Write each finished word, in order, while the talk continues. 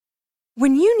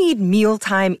When you need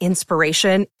mealtime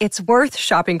inspiration, it's worth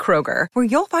shopping Kroger, where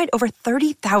you'll find over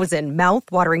 30,000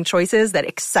 mouth-watering choices that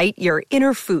excite your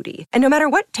inner foodie. And no matter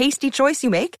what tasty choice you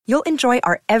make, you'll enjoy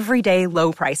our everyday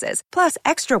low prices, plus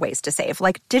extra ways to save,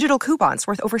 like digital coupons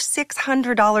worth over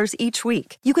 $600 each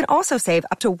week. You can also save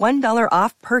up to $1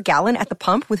 off per gallon at the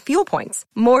pump with fuel points.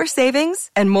 More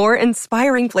savings and more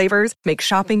inspiring flavors make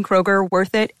shopping Kroger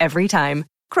worth it every time.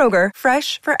 Kroger,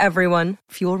 fresh for everyone.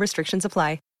 Fuel restrictions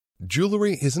apply.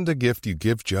 Jewelry isn't a gift you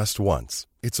give just once.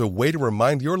 It's a way to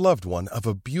remind your loved one of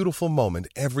a beautiful moment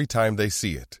every time they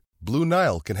see it. Blue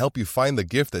Nile can help you find the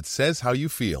gift that says how you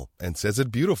feel and says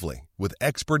it beautifully, with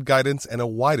expert guidance and a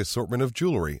wide assortment of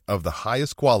jewelry of the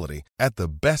highest quality at the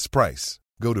best price.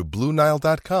 Go to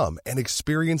BlueNile.com and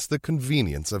experience the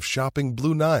convenience of shopping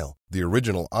Blue Nile, the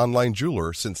original online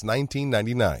jeweler since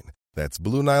 1999. That's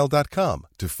BlueNile.com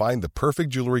to find the perfect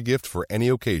jewelry gift for any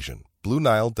occasion.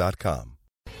 BlueNile.com.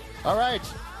 All right.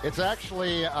 It's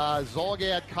actually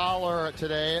Zulgad Collar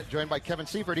today, joined by Kevin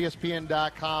Seifert,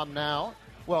 ESPN.com now.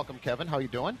 Welcome, Kevin. How you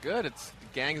doing? Good. The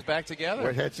gang's back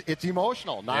together. It's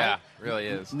emotional. Yeah, it really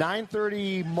is.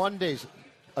 9:30 Mondays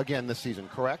again this season,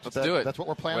 correct? Let's do it. That's what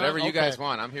we're planning Whatever on? you guys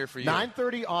want. I'm here for you.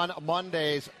 9:30 on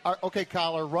Mondays. Okay,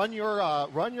 Collar, run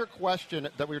your question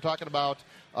that we were talking about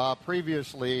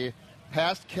previously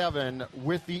past Kevin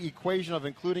with the equation of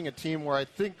including a team where I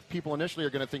think people initially are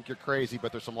going to think you're crazy,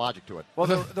 but there's some logic to it. Well,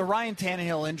 the Ryan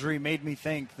Tannehill injury made me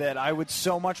think that I would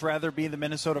so much rather be the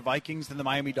Minnesota Vikings than the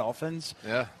Miami Dolphins.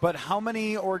 Yeah. But how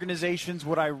many organizations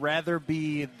would I rather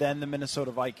be than the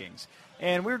Minnesota Vikings?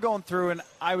 And we were going through, and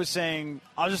I was saying,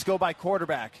 I'll just go by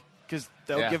quarterback because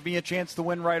they'll give me a chance to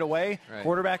win right away. Right.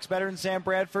 Quarterback's better than Sam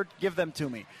Bradford. Give them to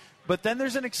me. But then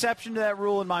there's an exception to that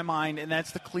rule in my mind, and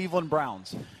that's the Cleveland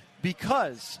Browns.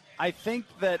 Because I think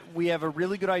that we have a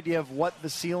really good idea of what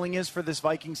the ceiling is for this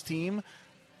Vikings team,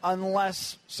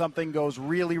 unless something goes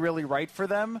really, really right for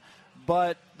them.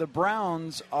 But the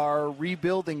Browns are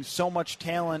rebuilding so much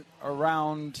talent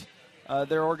around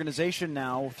their organization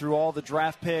now through all the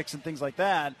draft picks and things like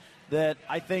that, that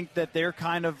I think that they're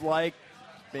kind of like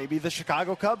maybe the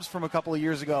Chicago Cubs from a couple of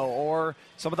years ago, or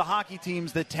some of the hockey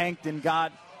teams that tanked and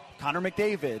got Connor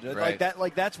McDavid, right.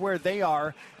 like that's where they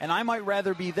are, and I might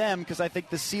rather be them because I think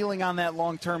the ceiling on that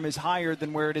long term is higher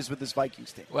than where it is with this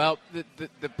Vikings team. Well,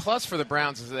 the plus for the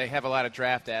Browns is that they have a lot of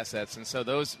draft assets, and so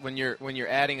those when you're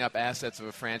adding up assets of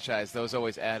a franchise, those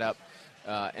always add up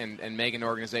and make an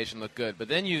organization look good. But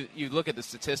then you look at the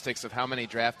statistics of how many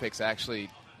draft picks actually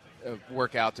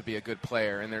work out to be a good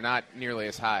player, and they're not nearly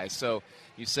as high. So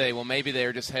you say, well, maybe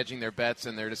they're just hedging their bets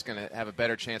and they're just going to have a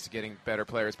better chance of getting better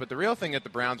players. But the real thing that the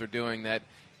Browns are doing that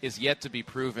is yet to be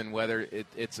proven whether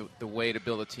it's the way to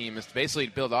build a team is to basically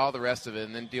build all the rest of it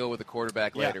and then deal with the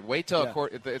quarterback later. Wait till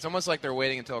it's almost like they're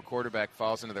waiting until a quarterback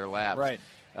falls into their laps. Right.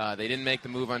 They didn't make the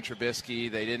move on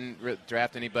Trubisky. They didn't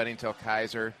draft anybody until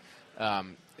Kaiser.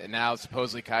 And now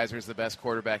supposedly Kaiser's the best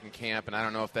quarterback in camp, and I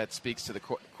don't know if that speaks to the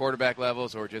quarterback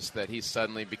levels or just that he's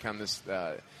suddenly become this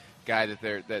guy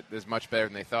that is much better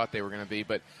than they thought they were going to be.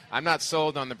 But I'm not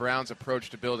sold on the Browns' approach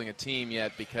to building a team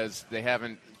yet because they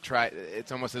haven't tried.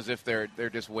 It's almost as if they're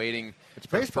just waiting. It's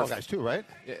baseball guys too, right?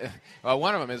 Well,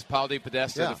 one of them is Paul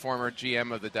DePodesta, Yeah. the former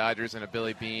GM of the Dodgers, and a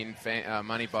Billy Beane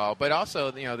Moneyball. But also,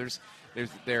 there's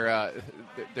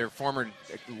their former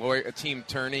lawyer, team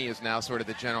attorney, is now sort of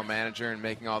the general manager and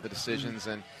making all the decisions.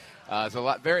 And there's a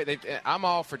lot. I'm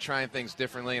all for trying things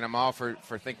differently, and I'm all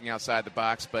for thinking outside the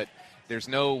box. But there's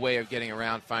no way of getting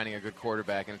around finding a good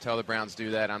quarterback. And until the Browns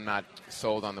do that, I'm not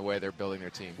sold on the way they're building their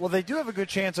team. Well, they do have a good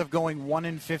chance of going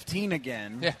 1-15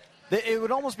 again. Yeah. It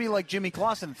would almost be like Jimmy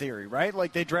Clausen theory, right?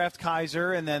 Like they draft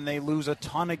Kaiser and then they lose a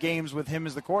ton of games with him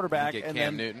as the quarterback and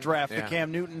then Newton. draft the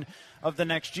Cam Newton of the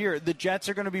next year. The Jets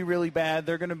are going to be really bad.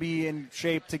 They're going to be in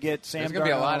shape to get Sam There's going to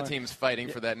be a lot of Darnold. teams fighting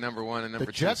for that number one and number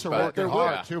two The Jets spot. are working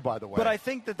hard, too, by the way. But I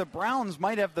think that the Browns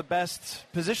might have the best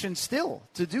position still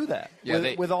to do that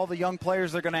Yeah, with all the young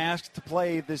players they're going to ask to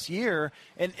play this year.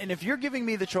 And if you're giving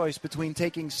me the choice between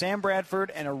taking Sam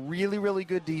Bradford and a really, really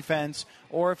good defense,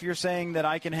 or if you're saying that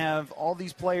I can have all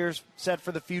these players set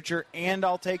for the future and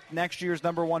I'll take next year's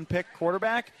number one pick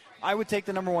quarterback, I would take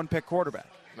the number one pick quarterback.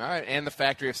 All right, and the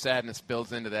Factory of Sadness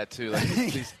builds into that, too. Like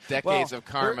these decades of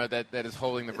karma that is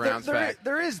holding the Browns back.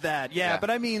 There is that, yeah. But,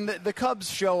 I mean, the Cubs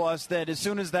show us that as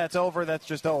soon as that's over, that's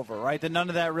just over, right? That none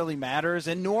of that really matters.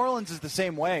 And New Orleans is the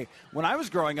same way. When I was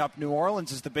growing up, New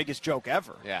Orleans is the biggest joke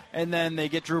ever. Yeah. And then they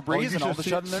get Drew Brees, and all of a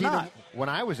sudden they're not. When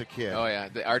I was a kid. Oh, yeah,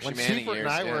 the Archie Manning Seifert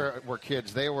years. and I were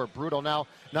kids, they were brutal. Now,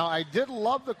 I did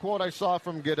love the quote I saw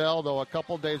from Goodell, though, a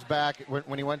couple days back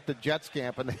when he went to Jets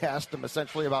camp, and they asked him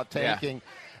essentially about tanking.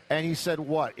 Yeah. And he said,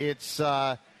 what? It's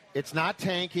It's not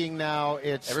tanking now.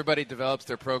 It's everybody develops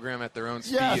their program at their own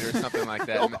speed or something like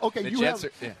that. Okay,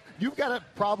 you've got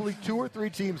probably 2 or 3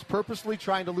 teams purposely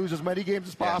trying to lose as many games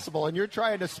as possible, and you're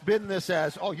trying to spin this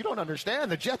as, oh, you don't understand.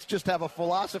 The Jets just have a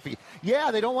philosophy.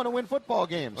 Yeah, they don't want to win football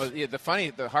games. Well, yeah,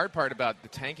 the hard part about the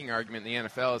tanking argument in the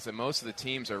NFL is that most of the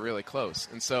teams are really close,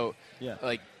 and so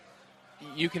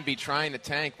you can be trying to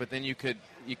tank, but then you could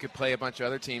play a bunch of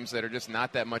other teams that are just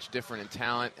not that much different in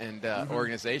talent and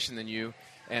organization than you.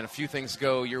 And a few things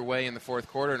go your way in the fourth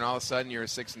quarter, and all of a sudden you're a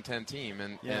 6-10 team.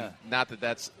 And not that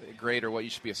that's great or what you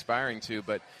should be aspiring to,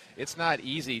 but it's not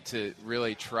easy to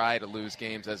really try to lose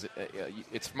games.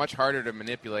 It's much harder to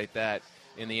manipulate that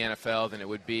in the NFL than it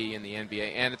would be in the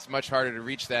NBA, and it's much harder to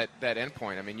reach that end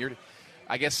point. I mean,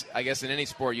 I guess in any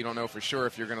sport you don't know for sure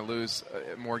if you're going to lose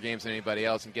more games than anybody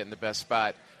else and get in the best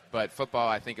spot. But football,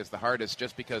 I think, is the hardest,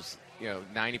 just because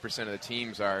 90% of the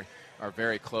teams are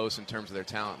very close in terms of their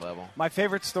talent level. My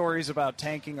favorite stories about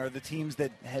tanking are the teams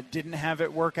that didn't have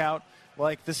it work out.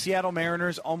 Like the Seattle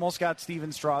Mariners almost got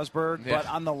Steven Strasburg, but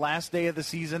on the last day of the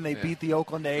season, they beat the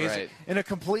Oakland A's in a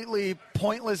completely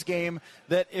pointless game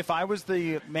that if I was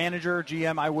the manager or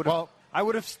GM, I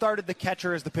would have started the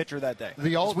catcher as the pitcher that day.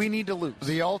 We need to lose.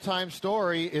 The all-time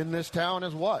story in this town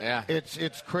is what? Yeah.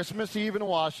 It's Christmas Eve in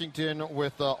Washington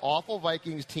with the awful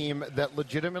Vikings team that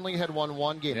legitimately had won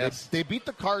one game. Yes. They beat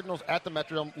the Cardinals at the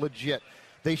Metrodome legit.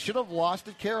 They should have lost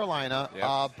at Carolina,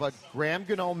 but Graham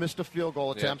Gano missed a field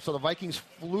goal attempt, so the Vikings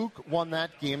fluke won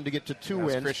that game to get to 2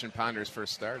 wins. Christian Ponder's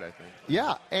first start, I think.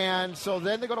 Yeah, and so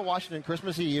then they go to Washington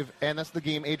Christmas Eve, and that's the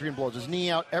game Adrian blows his knee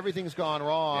out. Everything's gone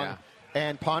wrong. Yeah.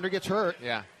 And Ponder gets hurt.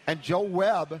 Yeah. And Joe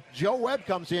Webb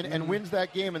comes in and wins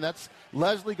that game. And that's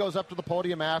Leslie goes up to the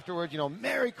podium afterwards.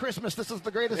 Merry Christmas. This is the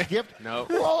greatest gift. No.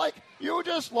 Well, you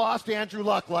just lost Andrew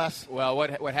Luck, Les. Well,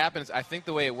 what happens? I think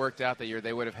the way it worked out that year,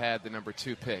 they would have had the number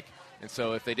 2 pick. And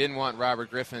so if they didn't want Robert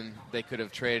Griffin, they could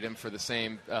have traded him for the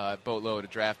same boatload of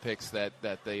draft picks that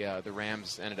the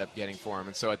Rams ended up getting for him.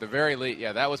 And so at the very least,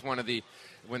 that was one of the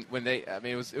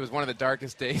it was one of the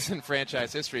darkest days in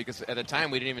franchise history, because at the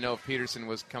time we didn't even know if Peterson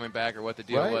was coming back or what the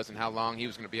deal was and how long he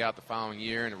was going to be out the following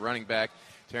year, and a running back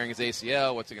tearing his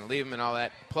ACL, what's it going to leave him and all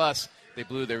that. Plus, they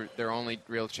blew their only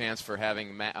real chance for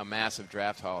having a massive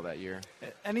draft haul that year.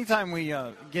 Anytime we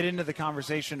get into the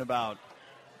conversation about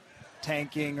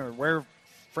tanking or where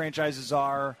franchises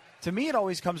are, to me it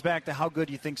always comes back to how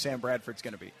good you think Sam Bradford's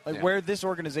going to be, where this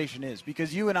organization is,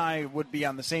 because you and I would be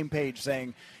on the same page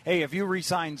saying, hey, if you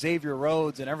re-sign Xavier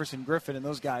Rhodes and Everson Griffin and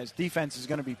those guys, defense is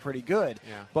going to be pretty good.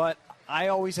 But I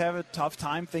always have a tough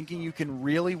time thinking you can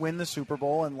really win the Super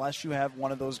Bowl unless you have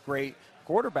one of those great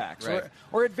quarterbacks,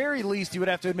 or at very least you would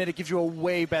have to admit it gives you a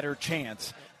way better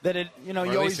chance. That it, or at you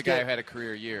least always a guy who had a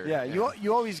career year.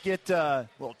 You always get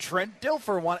Trent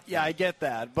Dilfer one. Yeah, I get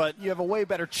that, but you have a way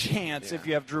better chance if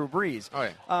you have Drew Brees. Oh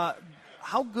yeah.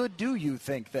 How good do you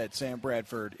think that Sam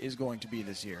Bradford is going to be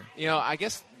this year? I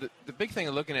guess the big thing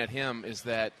of looking at him is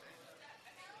that,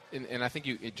 and I think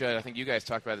Judd, I think you guys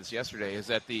talked about this yesterday, is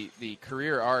that the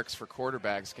career arcs for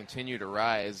quarterbacks continue to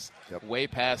rise way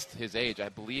past his age. I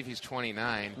believe he's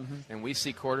 29, and we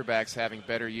see quarterbacks having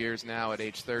better years now at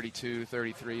age 32,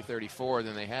 33, 34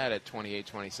 than they had at 28,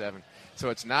 27. So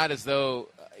it's not as though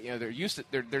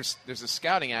there's a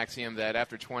scouting axiom that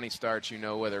after 20 starts you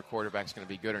know whether a quarterback's going to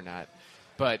be good or not,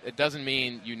 but it doesn't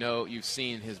mean you've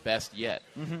seen his best yet.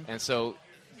 And so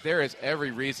there is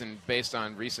every reason, based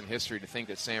on recent history, to think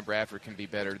that Sam Bradford can be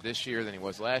better this year than he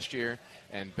was last year,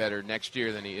 and better next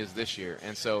year than he is this year.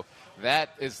 And so that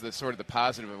is the sort of the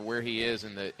positive of where he is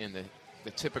in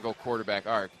the typical quarterback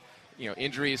arc.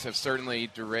 Injuries have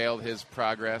certainly derailed his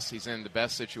progress. He's in the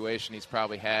best situation he's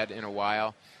probably had in a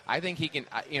while. I think he can.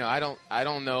 I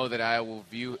don't know that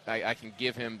I can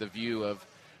give him the view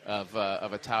of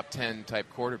a top 10 type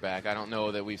quarterback. I don't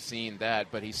know that we've seen that,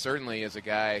 but he certainly is a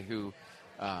guy who,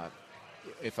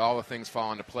 if all the things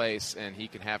fall into place and he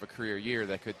can have a career year,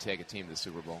 that could take a team to the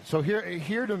Super Bowl. So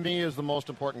here to me is the most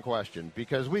important question,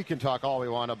 because we can talk all we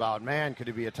want about, man, could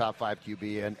he be a top 5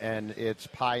 QB, and it's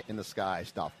pie in the sky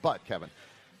stuff. But, Kevin,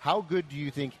 how good do you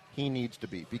think he needs to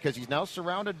be? Because he's now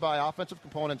surrounded by offensive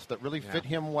components that really fit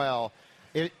him well.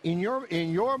 In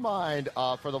your mind,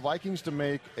 for the Vikings to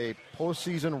make a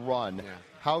postseason run,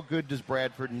 how good does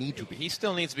Bradford need to be? He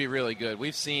still needs to be really good.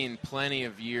 We've seen plenty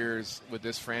of years with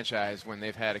this franchise when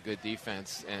they've had a good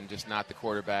defense and just not the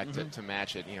quarterback to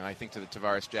match it. I think to the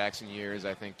Tavares Jackson years.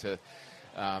 I think to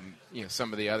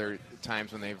some of the other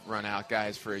times when they've run out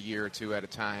guys for a year or two at a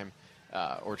time,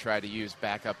 or tried to use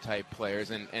backup type players.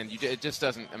 And it just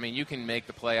doesn't. I mean, you can make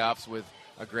the playoffs with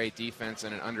a great defense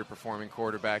and an underperforming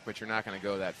quarterback, but you're not going to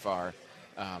go that far.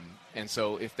 And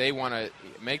so if they want to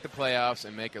make the playoffs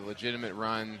and make a legitimate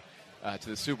run to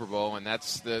the Super Bowl, and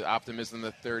that's the optimism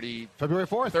of the February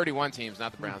 4th. 31 teams,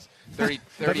 not the Browns. 30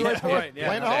 February 4th.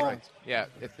 Yeah,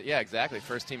 exactly. Yeah, exactly.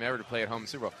 First team ever to play at home in the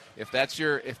Super Bowl. If that's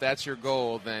your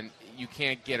goal, then you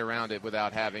can't get around it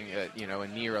without having a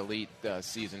near elite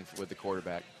season with the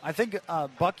quarterback. I think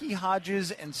Bucky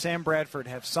Hodges and Sam Bradford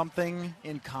have something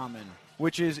in common,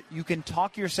 which is you can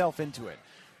talk yourself into it.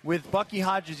 With Bucky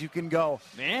Hodges, you can go,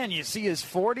 man, you see his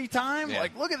 40 time? Yeah.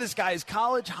 Like, look at this guy's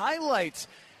college highlights.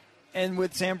 And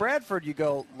with Sam Bradford, you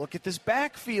go, look at this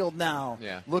backfield now.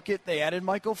 Yeah. They added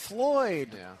Michael Floyd.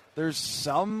 Yeah. There's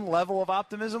some level of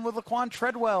optimism with Laquan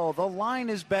Treadwell. The line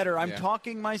is better. I'm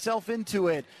talking myself into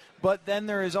it. But then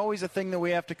there is always a thing that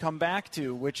we have to come back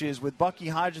to, which is with Bucky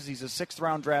Hodges, he's a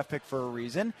 6th-round draft pick for a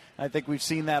reason. I think we've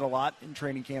seen that a lot in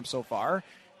training camp so far.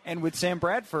 And with Sam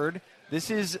Bradford, this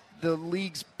is the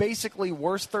league's basically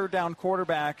worst third-down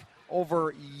quarterback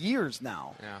over years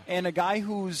now. Yeah. And a guy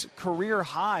whose career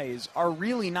highs are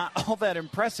really not all that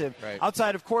impressive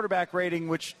outside of quarterback rating,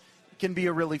 which can be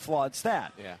a really flawed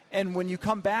stat. Yeah. And when you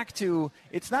come back to,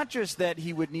 it's not just that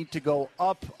he would need to go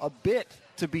up a bit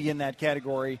to be in that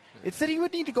category, it's that he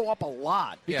would need to go up a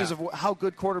lot because of how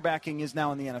good quarterbacking is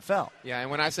now in the NFL. Yeah,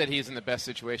 and when I said he's in the best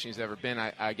situation he's ever been,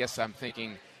 I guess I'm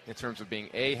thinking in terms of being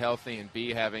A, healthy, and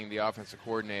B, having the offensive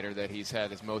coordinator that he's had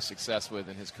his most success with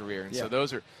in his career. And so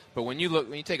those are – but when you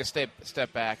take a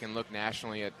step back and look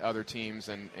nationally at other teams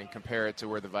and compare it to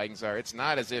where the Vikings are, it's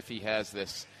not as if he has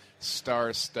this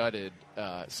star-studded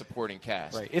supporting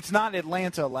cast. Right. It's not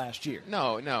Atlanta last year.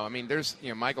 No. I mean, there's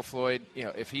Michael Floyd.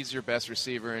 If he's your best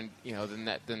receiver, and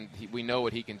we know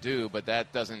what he can do, but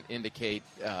that doesn't indicate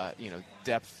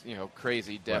depth.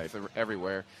 Crazy depth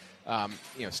everywhere.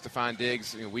 Stephon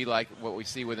Diggs, we like what we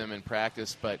see with him in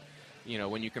practice, but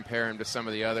when you compare him to some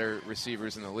of the other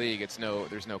receivers in the league,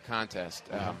 there's no contest.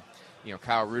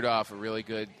 Kyle Rudolph, a really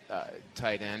good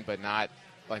tight end, but not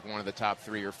like one of the top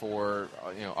 3 or 4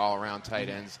 all-around tight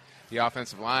ends. The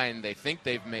offensive line, they think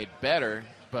they've made better,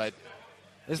 but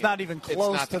it's not even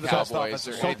close not to the Cowboys best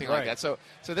or offensive anything like that. So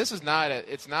this is not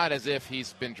it's not as if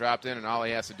he's been dropped in and all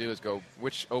he has to do is go,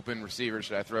 which open receiver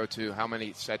should I throw to? How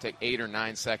many should I take 8 or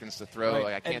 9 seconds to throw? Right.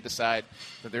 Like I can't decide.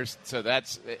 But there's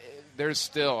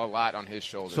still a lot on his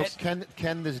shoulders. So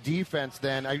can this defense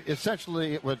then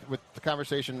essentially with the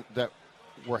conversation that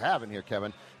we're having here,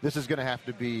 Kevin, this is going to have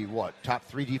to be top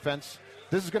 3 defense?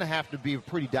 This is going to have to be a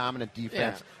pretty dominant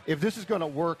defense if this is going to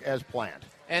work as planned.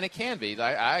 And it can be.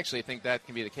 I actually think that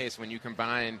can be the case when you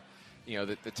combine,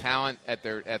 the talent at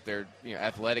their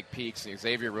athletic peaks.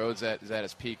 Xavier Rhodes is at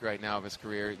his peak right now of his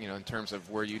career. In terms of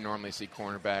where you normally see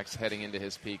cornerbacks heading into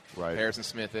his peak. Right. Harrison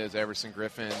Smith is, Everson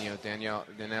Griffin.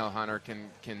 Danielle Hunter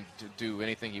can do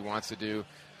anything he wants to do.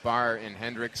 Barr and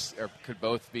Hendricks could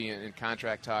both be in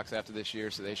contract talks after this year,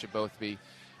 so they should both be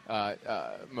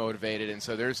motivated. And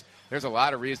so there's a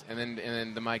lot of reasons. And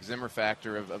then the Mike Zimmer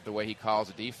factor of the way he calls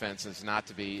a defense is not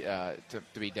to be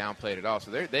downplayed at all.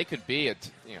 So they could be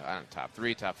top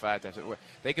 3, top 5.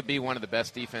 They could be one of the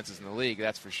best defenses in the league.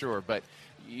 That's for sure. But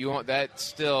you want that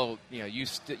still.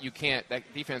 You can't. That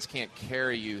defense can't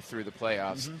carry you through the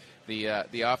playoffs.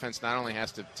 Mm-hmm. The offense not only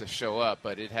has to show up,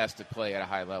 but it has to play at a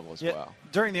high level as well.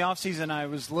 During the offseason, I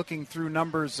was looking through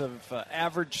numbers of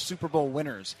average Super Bowl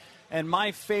winners. And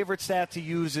my favorite stat to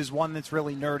use is one that's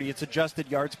really nerdy. It's adjusted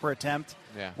yards per attempt,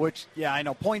 which, I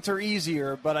know points are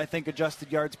easier, but I think adjusted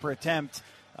yards per attempt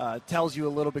tells you a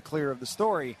little bit clearer of the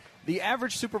story. The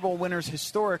average Super Bowl winners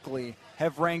historically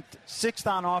have ranked 6th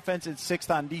on offense and 6th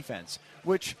on defense,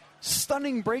 which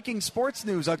stunning breaking sports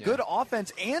news. A good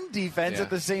offense and defense at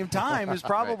the same time is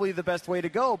probably the best way to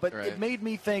go. But it made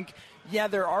me think,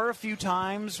 there are a few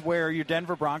times where your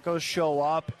Denver Broncos show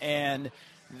up and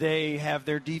they have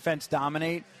their defense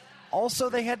dominate. Also,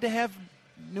 they had to have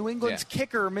New England's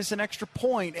kicker miss an extra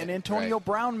point, and Antonio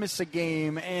Brown miss a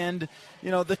game, and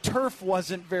the turf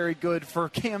wasn't very good for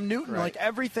Cam Newton. Like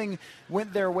everything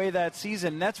went their way that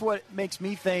season. That's what makes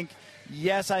me think,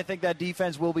 yes, I think that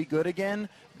defense will be good again.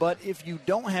 But if you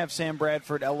don't have Sam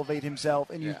Bradford elevate himself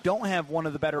and you don't have one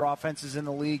of the better offenses in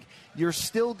the league, you're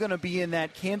still going to be in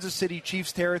that Kansas City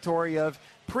Chiefs territory of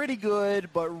pretty good,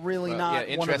 but really not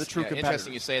one of the true competitors.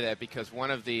 Interesting you say that, because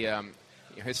one of the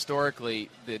historically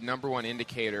the number one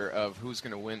indicator of who's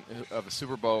going to win of a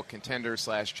Super Bowl contender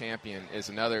 / champion is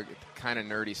another kind of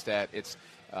nerdy stat. It's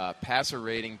passer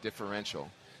rating differential.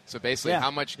 So basically,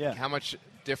 how much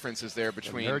difference is there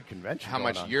between how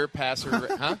much your passer?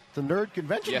 It's a nerd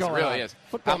convention. Yes, going it really on. is.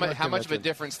 How much of a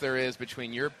difference there is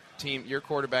between your your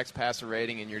quarterback's passer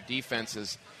rating and your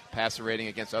defense's passer rating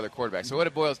against other quarterbacks. So what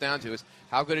it boils down to is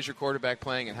how good is your quarterback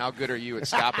playing, and how good are you at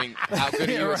stopping? How good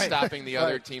are you at stopping the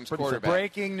other team's quarterback?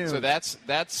 Breaking news. So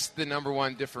that's the number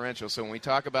one differential. So when we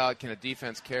talk about can a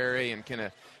defense carry and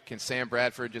can Sam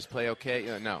Bradford just play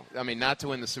okay? No, I mean not to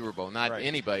win the Super Bowl. Not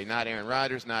anybody. Not Aaron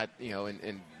Rodgers. Not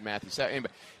in Matthew Stafford.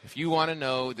 Anybody. If you want to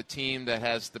know the team that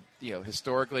has the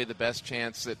historically the best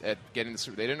chance at getting the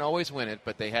Super Bowl, they didn't always win it,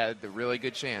 but they had the really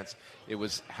good chance. It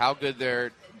was how good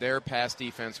their pass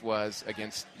defense was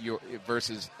against your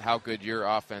versus how good your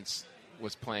offense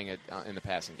was playing it in the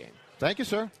passing game. Thank you,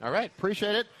 sir. All right,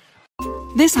 appreciate it.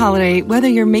 This holiday, whether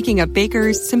you're making a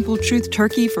Baker's Simple Truth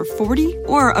turkey for 40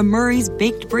 or a Murray's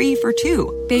Baked Brie for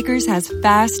 2, Baker's has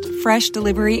fast, fresh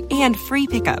delivery and free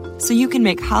pickup, so you can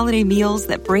make holiday meals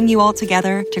that bring you all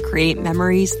together to create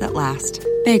memories that last.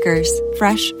 Baker's,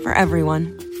 fresh for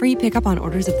everyone. Free pickup on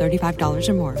orders of $35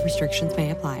 or more. Restrictions may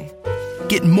apply.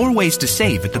 Get more ways to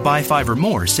save at the Buy 5 or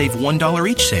More Save $1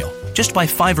 each sale. Just buy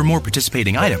 5 or more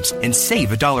participating items and save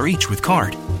 $1 each with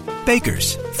card.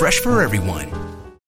 Baker's, fresh for everyone.